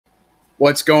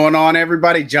What's going on,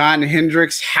 everybody? John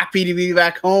Hendricks, happy to be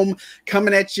back home,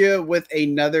 coming at you with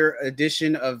another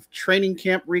edition of training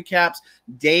camp recaps.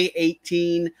 Day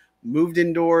 18, moved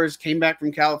indoors, came back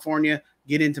from California.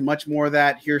 Get into much more of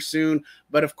that here soon.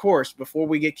 But of course, before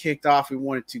we get kicked off, we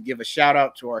wanted to give a shout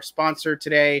out to our sponsor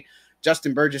today,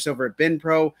 Justin Burgess over at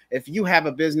BenPro. If you have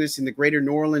a business in the greater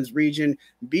New Orleans region,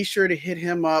 be sure to hit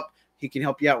him up. He can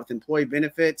help you out with employee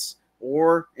benefits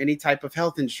or any type of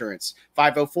health insurance.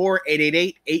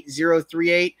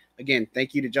 504-888-8038. Again,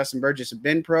 thank you to Justin Burgess of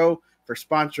BenPro for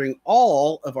sponsoring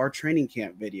all of our training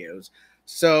camp videos.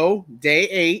 So day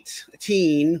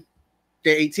 18,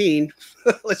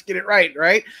 let's get it right?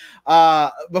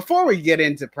 Before we get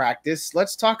into practice,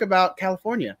 let's talk about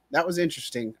California. That was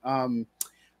interesting.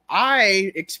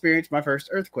 I experienced my first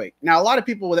earthquake. Now, a lot of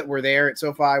people that were there at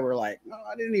SoFi were like, "Oh,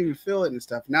 I didn't even feel it and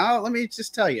stuff." Now, let me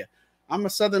just tell you, I'm a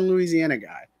Southern Louisiana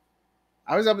guy.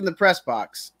 I was up in the press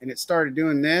box and it started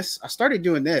doing this. I started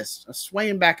doing this,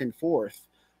 swaying back and forth.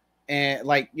 And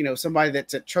like, somebody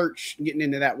that's at church getting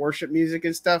into that worship music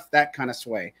and stuff, that kind of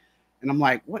sway. And I'm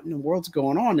like, what in the world's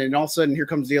going on? And all of a sudden, here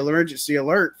comes the emergency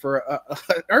alert for an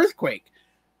earthquake.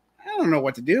 I don't know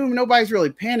what to do. Nobody's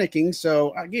really panicking.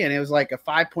 So again, it was like a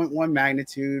 5.1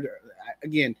 magnitude.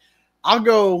 Again, I'll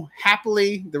go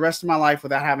happily the rest of my life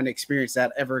without having to experience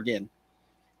that ever again.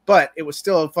 But it was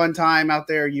still a fun time out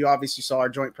there. You obviously saw our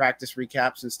joint practice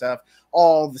recaps and stuff,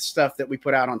 all the stuff that we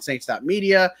put out on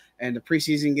Saints.media and the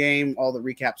preseason game, all the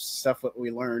recaps, stuff that we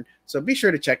learned. So be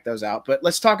sure to check those out. But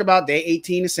let's talk about day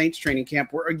 18 of Saints training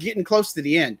camp. We're getting close to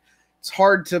the end. It's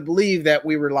hard to believe that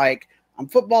we were like, I'm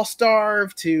football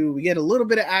starved to we get a little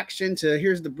bit of action to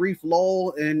here's the brief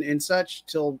lull and such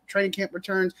till training camp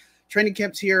returns. Training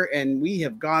camp's here, and we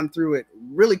have gone through it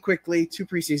really quickly, 2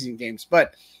 preseason games.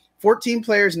 But 14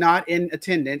 players not in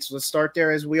attendance. Let's start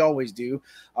there as we always do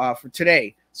for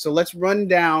today. So let's run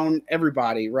down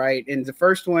everybody, right? And the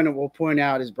first one we'll point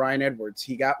out is Bryan Edwards.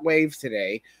 He got waived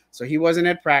today, so he wasn't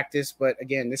at practice. But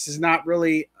again, this is not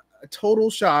really a total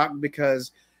shock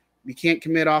because you can't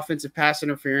commit offensive pass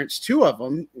interference. 2 of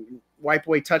them, wipe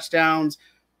away touchdowns,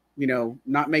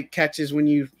 not make catches when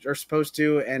you are supposed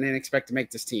to, and then expect to make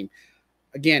this team.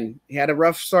 Again, he had a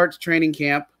rough start to training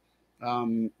camp.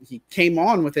 He came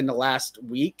on within the last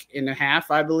week and a half,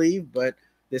 I believe, but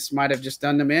this might have just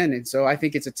done them in. And so I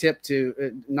think it's a tip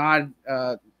to nod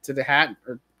to the hat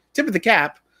or tip of the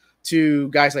cap to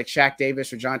guys like Shaq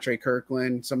Davis or Jontre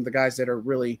Kirkland, some of the guys that are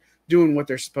really doing what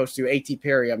they're supposed to. A.T.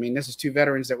 Perry. I mean, this is 2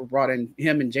 veterans that were brought in,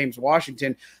 him and James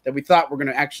Washington, that we thought were going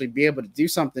to actually be able to do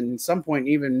something at some point,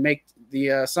 even make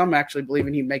the some actually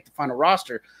believing he'd make the final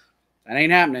roster. That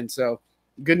ain't happening. So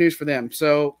good news for them.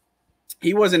 So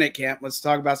he wasn't at camp. Let's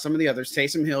talk about some of the others.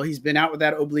 Taysom Hill, he's been out with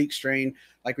that oblique strain.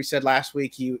 Like we said last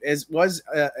week, he was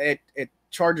at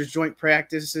Chargers joint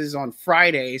practices on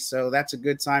Friday, so that's a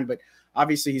good sign, but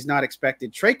obviously he's not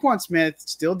expected. Tre'Quan Smith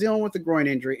still dealing with the groin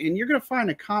injury, and you're going to find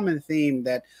a common theme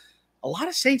that a lot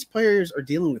of Saints players are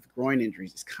dealing with groin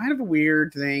injuries. It's kind of a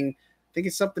weird thing. I think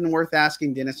it's something worth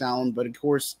asking Dennis Allen, but of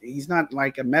course he's not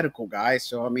like a medical guy,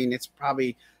 so I mean it's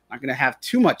probably not going to have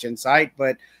too much insight,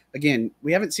 but again,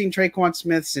 we haven't seen Tre'Quan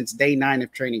Smith since day 9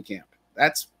 of training camp.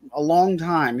 That's a long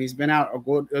time. He's been out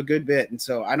a good bit, and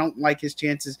so I don't like his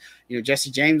chances.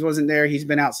 Jesse James wasn't there. He's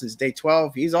been out since day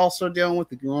 12. He's also dealing with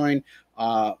the groin.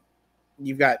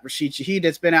 You've got Rashid Shaheed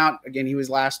that's been out. Again, he was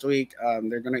last week.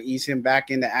 They're going to ease him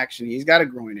back into action. He's got a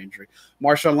groin injury.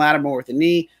 Marshawn Lattimore with a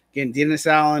knee. Again, Dennis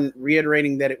Allen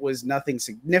reiterating that it was nothing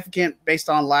significant based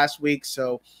on last week,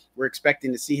 so we're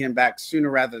expecting to see him back sooner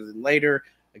rather than later.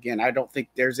 Again, I don't think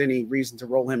there's any reason to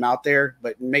roll him out there,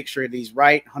 but make sure that he's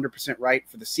right, 100% right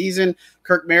for the season.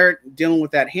 Kirk Merritt dealing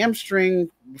with that hamstring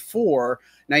before.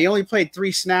 Now, he only played 3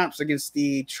 snaps against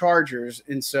the Chargers,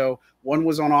 and so 1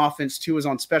 was on offense, 2 was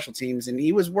on special teams, and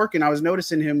he was working. I was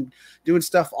noticing him doing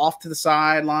stuff off to the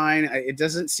sideline. It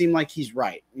doesn't seem like he's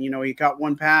right. He got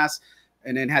 1 pass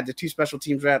and then had the 2 special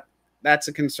teams rep. That's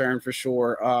a concern for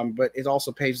sure, but it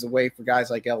also paves the way for guys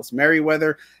like Ellis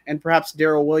Merriweather and perhaps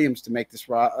Darrell Williams to make this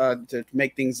to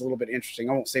make things a little bit interesting.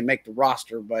 I won't say make the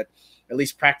roster, but at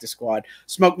least practice squad.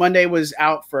 Smoke Monday was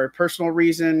out for a personal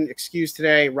reason, excused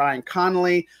today. Ryan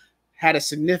Connolly had a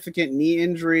significant knee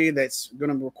injury that's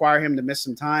going to require him to miss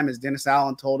some time, as Dennis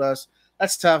Allen told us.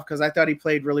 That's tough because I thought he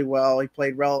played really well. He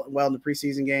played well in the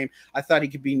preseason game. I thought he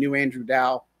could be new Andrew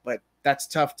Dow, but that's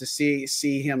tough to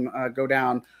see him go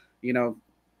down.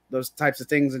 Those types of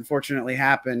things unfortunately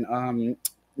happen.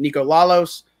 Nico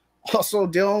Lalos also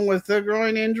dealing with a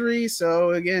groin injury.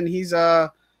 So again, he's one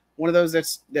of those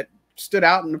that stood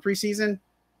out in the preseason.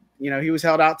 He was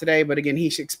held out today, but again,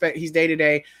 he's day to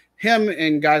day. him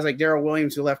and guys like Darrell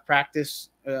Williams who left practice,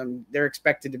 they're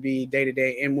expected to be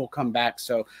day-to-day and will come back.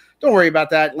 So don't worry about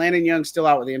that. Landon Young's still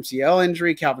out with the MCL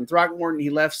injury. Calvin Throckmorton,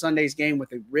 he left Sunday's game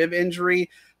with a rib injury.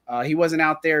 He wasn't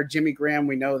out there. Jimmy Graham,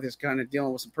 we know, is kind of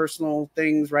dealing with some personal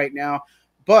things right now.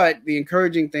 But the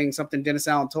encouraging thing, something Dennis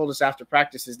Allen told us after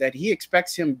practice, is that he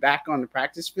expects him back on the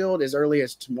practice field as early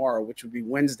as tomorrow, which would be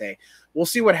Wednesday. We'll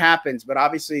see what happens. But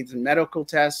obviously, it's a medical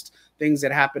test, things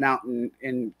that happen out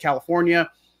in California.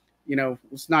 You know,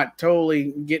 let's not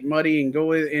totally get muddy and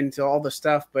go into all the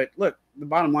stuff. But look, the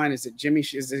bottom line is that Jimmy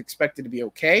is expected to be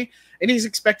okay, and he's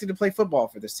expected to play football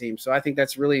for this team. So I think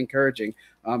that's really encouraging.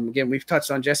 Again, we've touched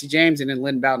on Jesse James, and then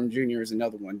Lynn Bowden Jr. is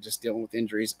another one just dealing with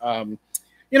injuries.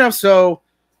 So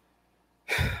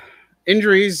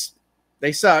injuries,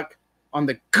 they suck. On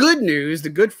the good news, the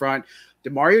good front,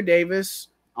 Demario Davis,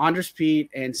 Andres Pete,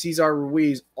 and Cesar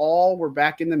Ruiz all were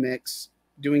back in the mix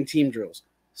doing team drills.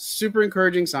 Super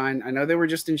encouraging sign. I know they were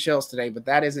just in shells today, but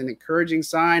that is an encouraging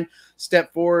sign.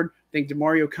 Step forward. I think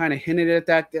DeMario kind of hinted at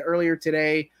that earlier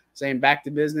today, saying back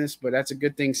to business, but that's a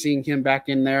good thing seeing him back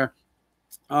in there.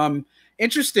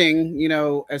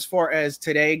 Interesting, as far as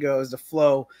today goes, the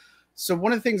flow. So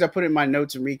one of the things I put in my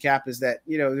notes and recap is that,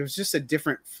 there was just a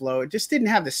different flow. It just didn't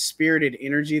have the spirited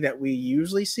energy that we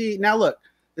usually see. Now, look,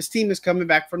 this team is coming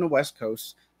back from the West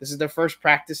Coast. This is their first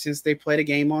practice since they played a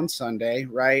game on Sunday,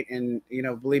 right? And,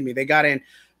 believe me, they got in,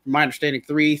 from my understanding,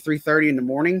 3:30 in the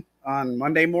morning on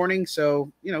Monday morning.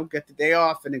 So, get the day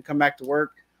off and then come back to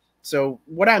work. So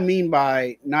what I mean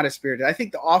by not as spirited, I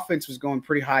think the offense was going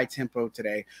pretty high tempo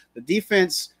today. The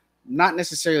defense, not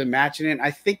necessarily matching it.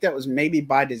 I think that was maybe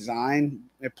by design,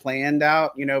 it planned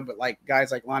out, but like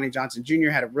guys like Lonnie Johnson Jr.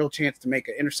 had a real chance to make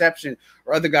an interception,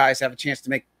 or other guys have a chance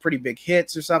to make pretty big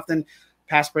hits or something.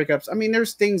 Pass breakups. I mean,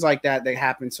 there's things like that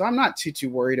happen. So I'm not too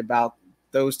worried about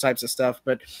those types of stuff.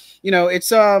 But, it's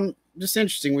just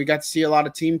interesting. We got to see a lot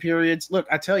of team periods. Look,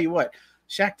 I tell you what,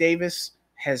 Shaq Davis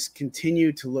has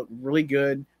continued to look really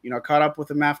good. I caught up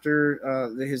with him after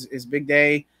his big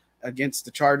day against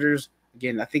the Chargers.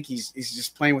 Again, I think he's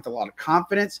just playing with a lot of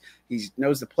confidence. He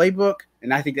knows the playbook,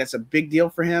 and I think that's a big deal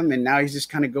for him. And now he's just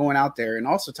kind of going out there. And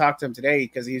also talked to him today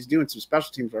because he's doing some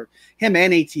special teams work, him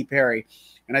and A.T. Perry.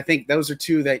 And I think those are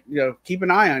two that, keep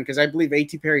an eye on, because I believe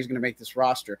A.T. Perry is going to make this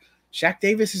roster. Shaq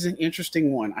Davis is an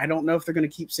interesting one. I don't know if they're going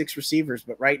to keep 6 receivers,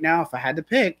 but right now, if I had to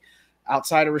pick,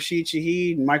 outside of Rashid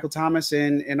Shaheed, Michael Thomas,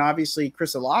 and obviously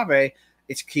Chris Olave,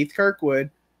 it's Keith Kirkwood,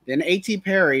 then A.T.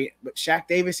 Perry, but Shaq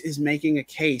Davis is making a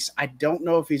case. I don't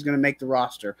know if he's going to make the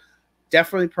roster.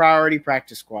 Definitely priority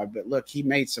practice squad, but look, he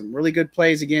made some really good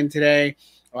plays again today.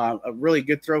 A really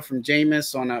good throw from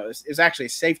Jameis on it was actually a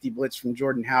safety blitz from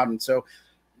Jordan Howden. So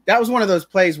that was one of those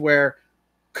plays where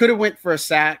could have went for a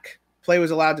sack. Play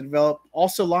was allowed to develop.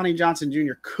 Also, Lonnie Johnson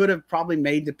Jr. could have probably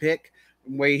made the pick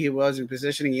the way he was in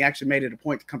positioning. He actually made it a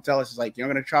point to come tell us, like, you're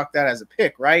going to chalk that as a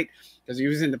pick, right? Because he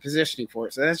was in the positioning for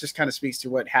it. So that just kind of speaks to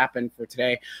what happened for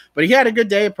today. But he had a good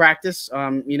day of practice.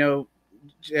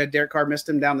 Derek Carr missed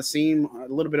him down the seam,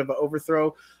 a little bit of an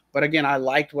overthrow. But again, I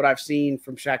liked what I've seen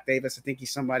from Shaq Davis. I think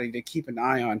he's somebody to keep an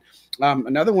eye on.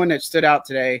 Another one that stood out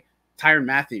today, Tyrann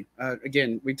Mathieu.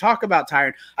 Again, we talk about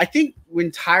Tyrann. I think when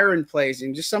Tyrann plays,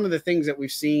 and just some of the things that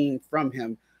we've seen from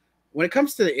him, when it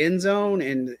comes to the end zone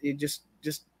and it just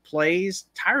plays,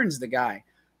 Tyrann's the guy.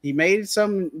 He made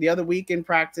some the other week in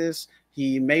practice.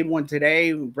 He made one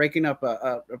today, breaking up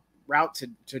a route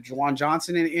to Juwan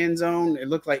Johnson in the end zone. It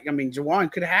looked like,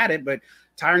 Juwan could have had it, but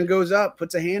Tyrann goes up,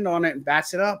 puts a hand on it, and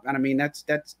bats it up. And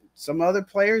that's some other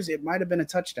players, it might have been a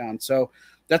touchdown. So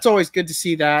that's always good to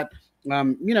see that.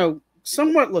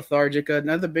 Somewhat lethargic.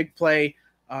 Another big play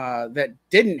that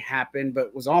didn't happen,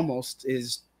 but was almost,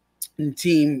 is in the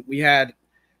team. We had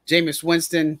Jameis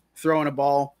Winston throwing a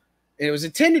ball. It was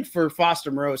intended for Foster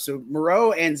Moreau. So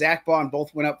Moreau and Zach Bond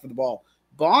both went up for the ball.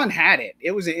 Bond had it. It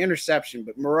was an interception,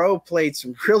 but Moreau played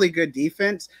some really good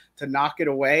defense to knock it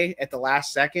away at the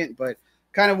last second. But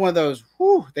kind of one of those,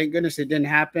 thank goodness it didn't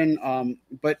happen.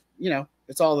 But,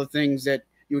 it's all the things that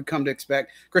you would come to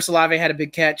expect. Chris Olave had a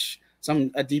big catch,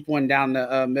 a deep one down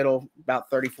the middle, about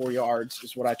 34 yards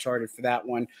is what I charted for that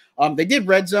one. They did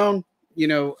red zone.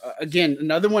 Again,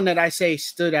 another one that I say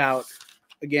stood out.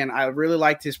 Again, I really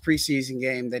liked his preseason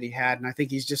game that he had, and I think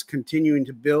he's just continuing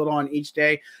to build on each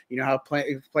day. You know how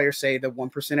players say the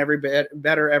 1%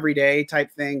 better every day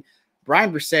type thing.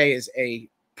 Brian Brisset is a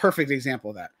perfect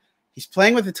example of that. He's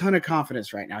playing with a ton of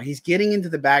confidence right now. He's getting into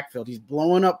the backfield. He's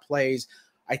blowing up plays.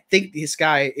 I think this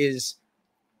guy is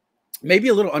maybe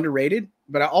a little underrated,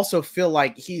 but I also feel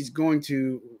like he's going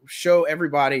to show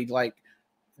everybody like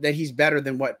that he's better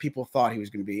than what people thought he was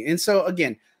going to be. And so,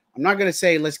 again, I'm not going to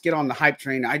say let's get on the hype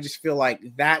train. I just feel like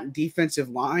that defensive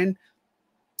line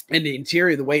and the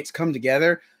interior, the way it's come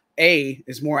together, A,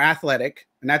 is more athletic,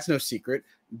 and that's no secret.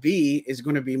 B, is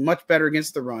going to be much better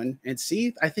against the run. And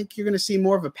C, I think you're going to see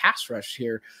more of a pass rush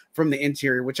here from the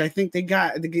interior, which I think they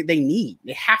need.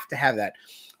 They have to have that.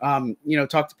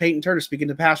 Talk to Peyton Turner, speaking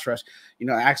to pass rush,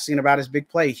 asking about his big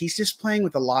play. He's just playing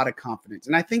with a lot of confidence.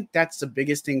 And I think that's the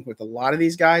biggest thing with a lot of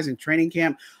these guys in training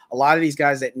camp. A lot of these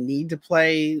guys that need to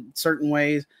play certain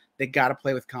ways, they got to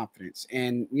play with confidence.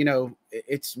 And,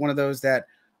 it's one of those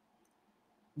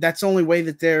that's the only way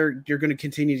that you're going to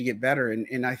continue to get better.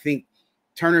 And I think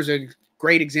Turner's a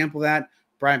great example of that.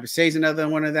 Brian Bissay's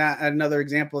another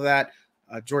example of that.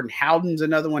 Jordan Howden's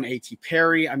another one. A.T.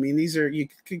 Perry. I mean, you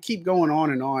could keep going on,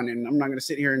 and I'm not going to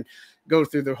sit here and go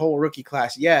through the whole rookie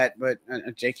class yet, but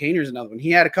Jake Hayner's another one. He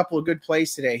had a couple of good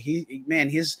plays today.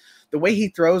 The way he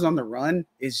throws on the run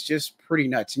is just pretty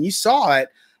nuts. And you saw it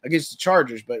against the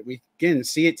Chargers, but we again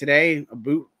see it today. A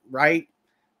boot right,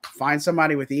 find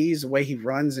somebody with ease, the way he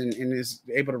runs and is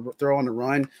able to throw on the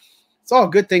run. It's all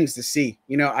good things to see.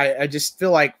 I just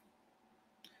feel like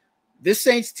this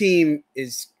Saints team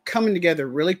is coming together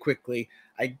really quickly.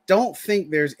 I don't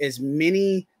think there's as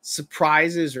many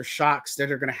surprises or shocks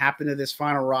that are going to happen to this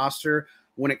final roster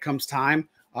when it comes time.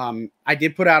 I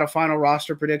did put out a final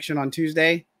roster prediction on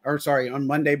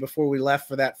Monday before we left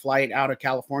for that flight out of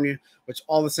California, which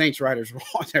all the Saints writers were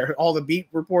on there, all the beat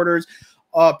reporters,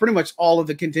 pretty much all of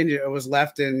the contingent was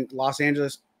left in Los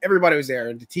Angeles. Everybody was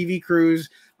there. The TV crews,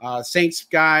 Saints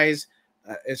guys,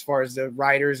 as far as the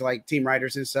writers, like team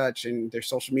writers and such, and their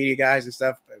social media guys and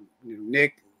stuff.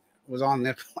 Nick was on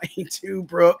the plane too,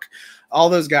 Brooke, all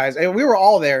those guys. And we were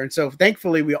all there. And so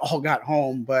thankfully we all got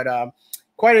home, but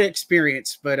quite an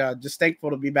experience, but just thankful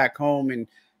to be back home. And,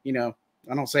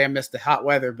 I don't say I missed the hot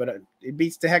weather, but it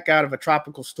beats the heck out of a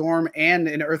tropical storm and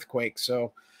an earthquake.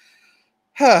 So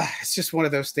it's just one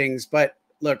of those things. But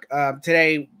look,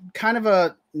 today, kind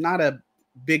of not a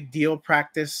big deal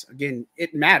practice. Again,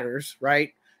 it matters,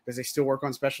 right? Because they still work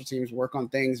on special teams, work on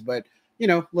things. But,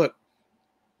 look,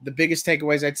 the biggest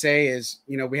takeaways I'd say is,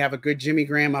 we have a good Jimmy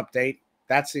Graham update.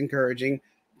 That's encouraging.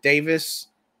 Davis,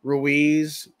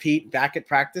 Ruiz, Pete back at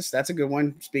practice. That's a good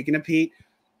one. Speaking of Pete,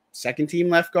 second team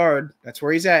left guard. That's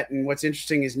where he's at. And what's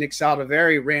interesting is Nick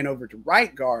Saldiveri ran over to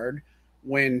right guard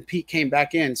when Pete came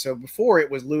back in. So before it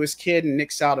was Lewis Kidd and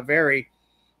Nick Saldiveri.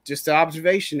 Just an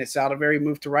observation that Saldiveri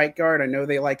moved to right guard. I know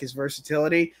they like his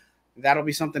versatility. That'll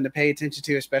be something to pay attention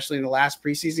to, especially in the last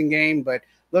preseason game. But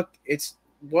look, it's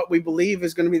what we believe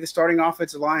is going to be the starting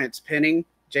offensive line. It's Penning,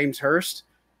 James Hurst,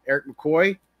 Eric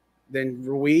McCoy, then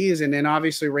Ruiz, and then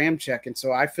obviously Ramczyk. And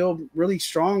so I feel really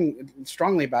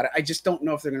strongly about it. I just don't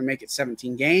know if they're going to make it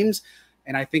 17 games.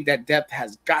 And I think that depth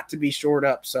has got to be shored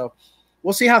up. So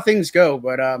we'll see how things go.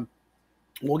 But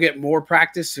we'll get more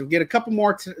practice. We'll get a couple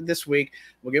more this week.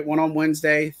 We'll get one on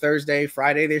Wednesday, Thursday,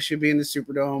 Friday. They should be in the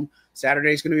Superdome.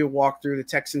 Saturday is going to be a walkthrough. The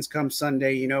Texans come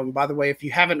Sunday. And by the way, if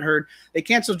you haven't heard, they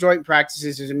canceled joint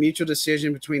practices. There's a mutual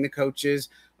decision between the coaches.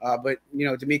 But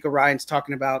D'Amico Ryan's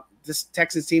talking about this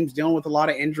Texans team's dealing with a lot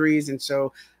of injuries. And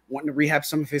so wanting to rehab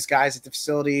some of his guys at the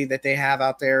facility that they have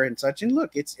out there and such. And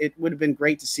look, it would have been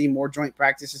great to see more joint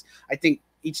practices. I think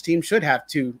each team should have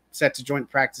 2 sets of joint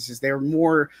practices. They're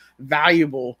more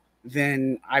valuable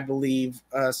than I believe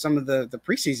some of the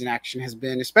preseason action has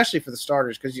been, especially for the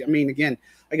starters. Because, again,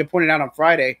 like I pointed out on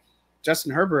Friday,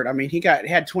 Justin Herbert, he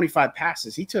had 25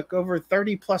 passes. He took over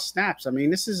 30-plus snaps.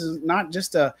 This is not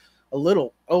just a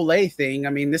little Olay thing.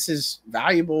 This is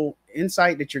valuable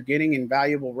insight that you're getting and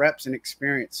valuable reps and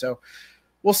experience. So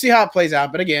we'll see how it plays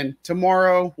out. But, again,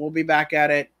 tomorrow we'll be back at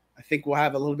it. I think we'll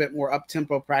have a little bit more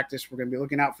up-tempo practice. We're going to be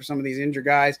looking out for some of these injured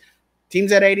guys.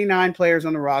 Team's at 89 players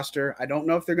on the roster. I don't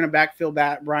know if they're going to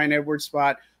backfill Brian Edwards'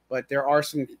 spot, but there are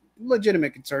some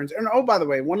legitimate concerns. And, by the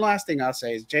way, one last thing I'll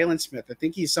say is Jalen Smith. I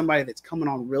think he's somebody that's coming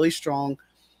on really strong.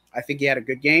 I think he had a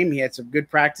good game. He had some good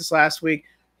practice last week.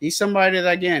 He's somebody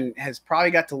that, again, has probably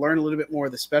got to learn a little bit more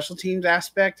of the special teams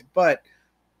aspect, but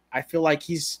I feel like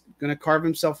he's going to carve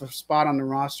himself a spot on the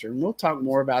roster. And we'll talk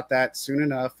more about that soon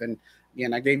enough. And,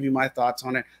 again, I gave you my thoughts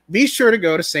on it. Be sure to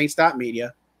go to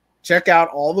saints.media. Check out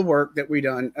all the work that we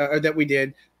did.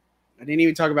 I didn't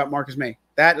even talk about Marcus May.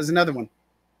 That is another one.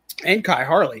 And Kai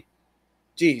Harley.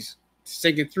 Geez,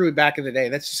 thinking through it back in the day.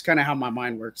 That's just kind of how my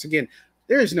mind works. Again,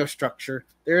 there is no structure.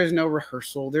 There is no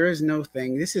rehearsal. There is no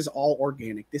thing. This is all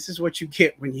organic. This is what you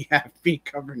get when you have me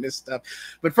covering this stuff.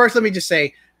 But first, let me just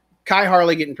say, Kai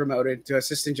Harley getting promoted to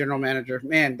assistant general manager,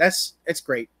 man, it's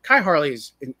great. Kai Harley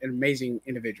is an amazing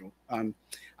individual.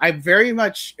 I very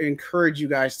much encourage you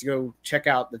guys to go check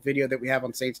out the video that we have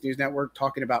on Saints News Network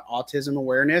talking about autism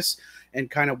awareness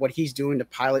and kind of what he's doing to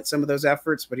pilot some of those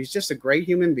efforts. But he's just a great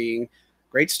human being,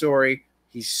 great story.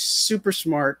 He's super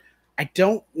smart. I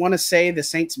don't want to say the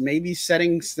Saints may be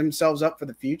setting themselves up for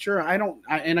the future.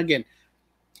 And again,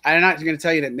 I'm not going to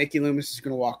tell you that Mickey Loomis is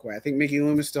going to walk away. I think Mickey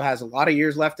Loomis still has a lot of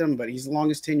years left in him, but he's the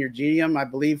longest tenured GM, I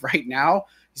believe, right now.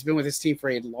 He's been with his team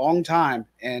for a long time.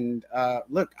 And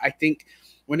look, I think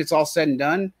when it's all said and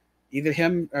done, either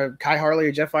him, or Kai Harley,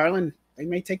 or Jeff Ireland, they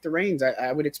may take the reins.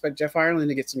 I would expect Jeff Ireland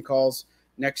to get some calls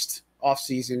next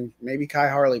offseason, maybe Kai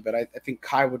Harley, but I think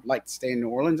Kai would like to stay in New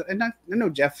Orleans. And I know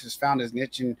Jeff has found his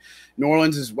niche in New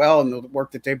Orleans as well and the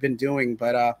work that they've been doing.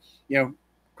 But,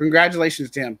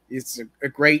 congratulations to him. It's a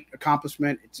great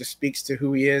accomplishment. It just speaks to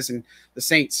who he is and the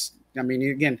Saints. I mean,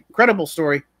 again, incredible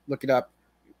story. Look it up.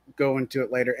 Go into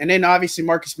it later. And then obviously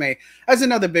Marcus May as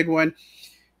another big one.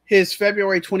 His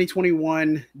February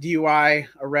 2021 DUI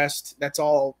arrest, that's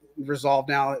all resolved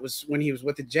now. It was when he was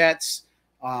with the Jets.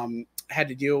 Had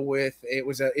to deal with, it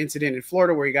was an incident in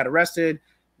Florida where he got arrested.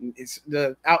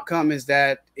 The outcome is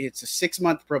that it's a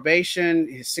 6-month probation.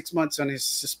 His 6 months on his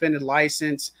suspended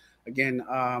license. Again,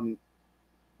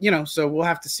 so we'll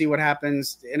have to see what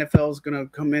happens. The NFL is going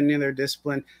to come in their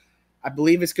discipline. I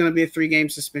believe it's going to be a 3-game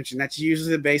suspension. That's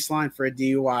usually the baseline for a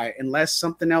DUI, unless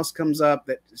something else comes up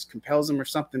that just compels him or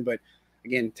something. But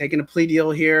again, taking a plea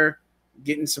deal here,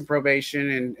 getting some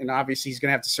probation, and obviously he's going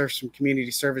to have to serve some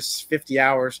community service. 50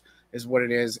 hours is what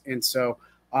it is. And so,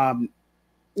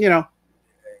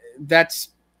 that's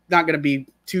not going to be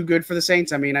too good for the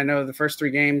Saints. I mean, I know the first 3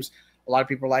 games, a lot of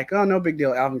people are like, oh, no big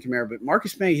deal, Alvin Kamara. But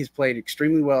Marcus May has played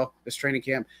extremely well this training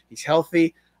camp. He's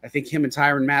healthy. I think him and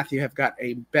Tyrann Mathieu have got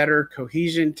a better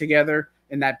cohesion together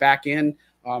in that back end.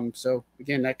 So,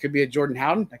 again, that could be a Jordan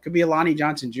Howden. That could be a Lonnie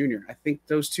Johnson Jr. I think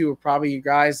those two are probably you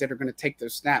guys that are going to take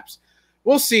those snaps.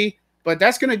 We'll see. But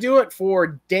that's going to do it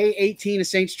for day 18 of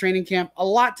Saints training camp. A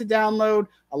lot to download,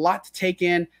 a lot to take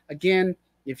in. Again,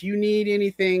 if you need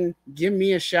anything, give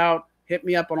me a shout. Hit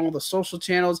me up on all the social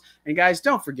channels. And, guys,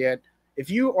 don't forget,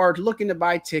 if you are looking to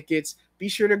buy tickets, be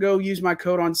sure to go use my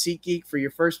code on SeatGeek for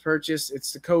your first purchase.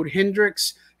 It's the code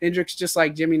HENDRIX. HENDRIX, just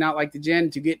like Jimmy, not like the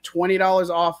gin, to get $20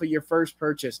 off of your first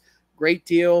purchase. Great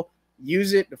deal.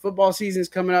 Use it. The football season is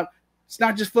coming up. It's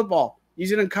not just football.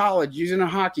 Use it in college. Use it in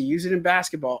hockey. Use it in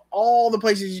basketball. All the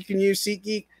places you can use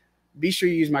SeatGeek. Be sure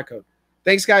you use my code.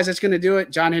 Thanks, guys. That's going to do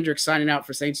it. John Hendricks signing out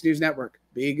for Saints News Network.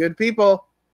 Be good people.